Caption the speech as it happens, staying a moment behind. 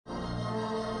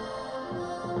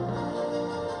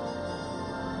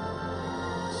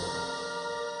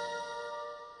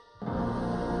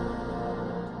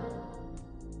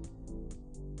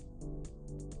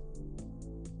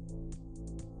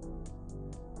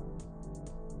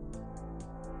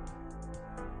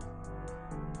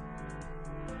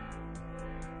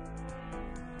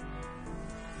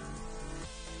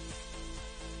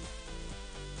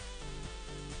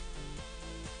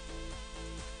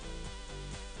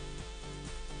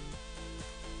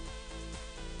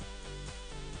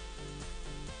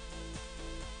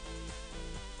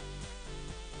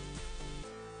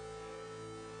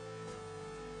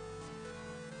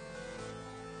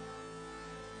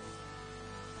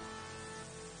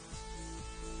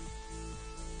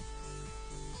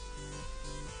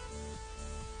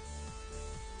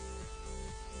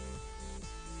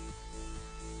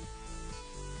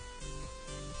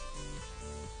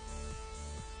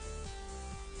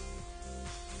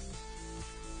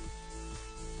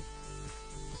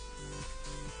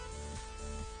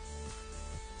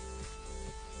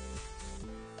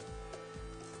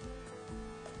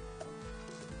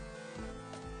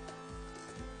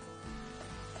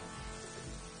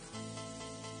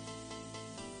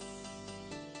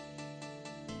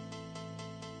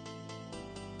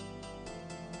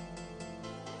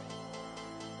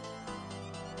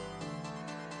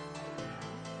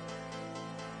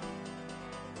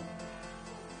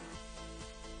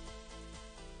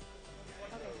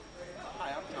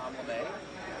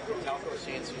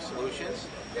CNC Solutions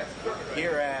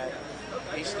here at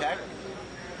East Tech,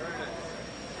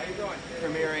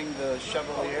 premiering the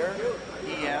Chevalier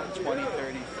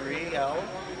EM2033L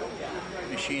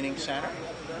Machining Center.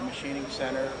 The machining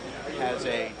center has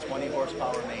a 20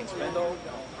 horsepower main spindle,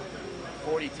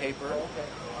 40 taper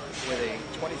with a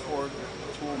 24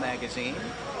 tool magazine.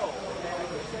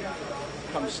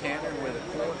 Comes standard with a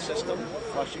coolant system,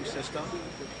 flushing system,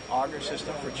 auger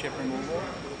system for chip removal.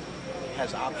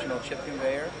 Has optional chip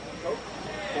conveyor,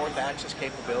 fourth axis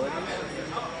capabilities.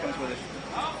 Comes with a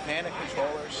panic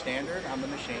controller standard on the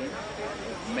machine.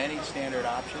 Many standard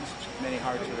options, many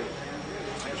hard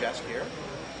to suggest here.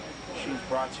 Machine's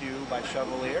brought to you by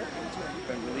Chevalier. It's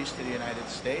been released to the United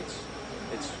States.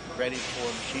 It's ready for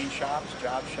machine shops,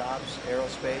 job shops,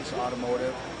 aerospace,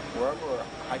 automotive, wherever a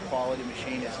high-quality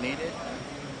machine is needed.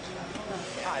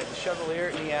 Hi, the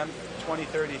Chevalier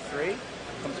EM2033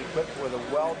 comes equipped with a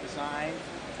well-designed,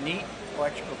 neat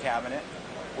electrical cabinet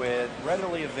with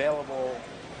readily available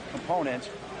components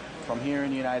from here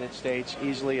in the United States,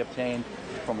 easily obtained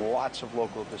from lots of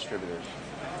local distributors.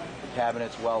 The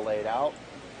cabinet's well laid out.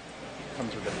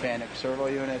 Comes with the FANUC servo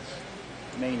units,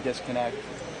 main disconnect,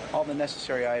 all the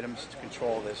necessary items to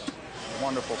control this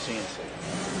wonderful CNC.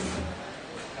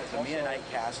 Has a Meehanite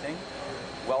casting,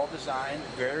 well designed,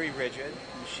 very rigid.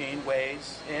 Machine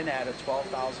weighs in at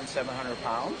 12,700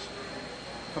 pounds.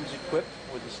 Comes equipped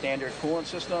with the standard coolant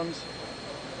systems.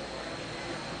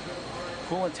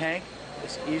 Coolant tank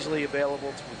is easily available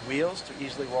with wheels to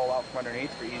easily roll out from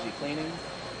underneath for easy cleaning.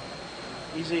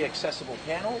 Easily accessible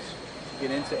panels to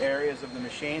get into areas of the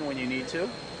machine when you need to.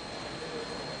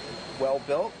 Well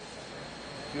built,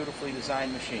 beautifully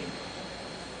designed machine.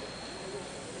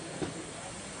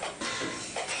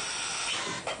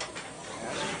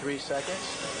 That's 3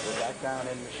 seconds. We're back down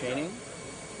in machining.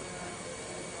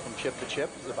 From chip to chip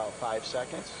is about 5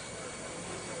 seconds.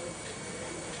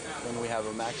 Then we have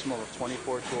a maximum of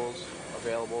 24 tools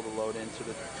available to load into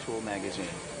the tool magazine.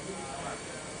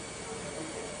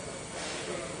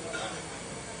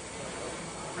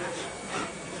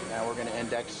 Now we're going to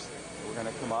index, we're going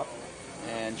to come up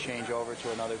and change over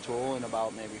to another tool in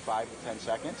about maybe 5 to 10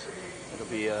 seconds. It'll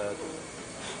be a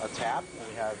tap.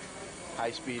 We have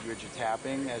high-speed rigid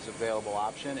tapping as available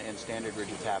option and standard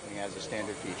rigid tapping as a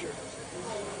standard feature.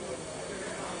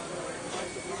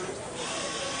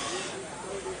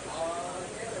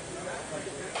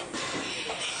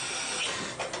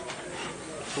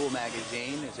 Tool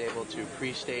magazine is able to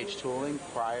pre-stage tooling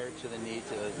prior to the need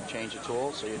to change a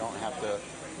tool, so you don't have to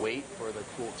wait for the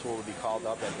tool to be called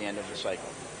up at the end of the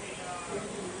cycle.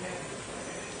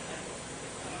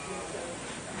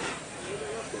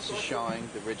 This is showing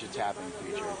the rigid tapping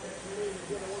feature.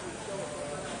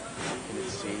 You can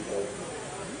see the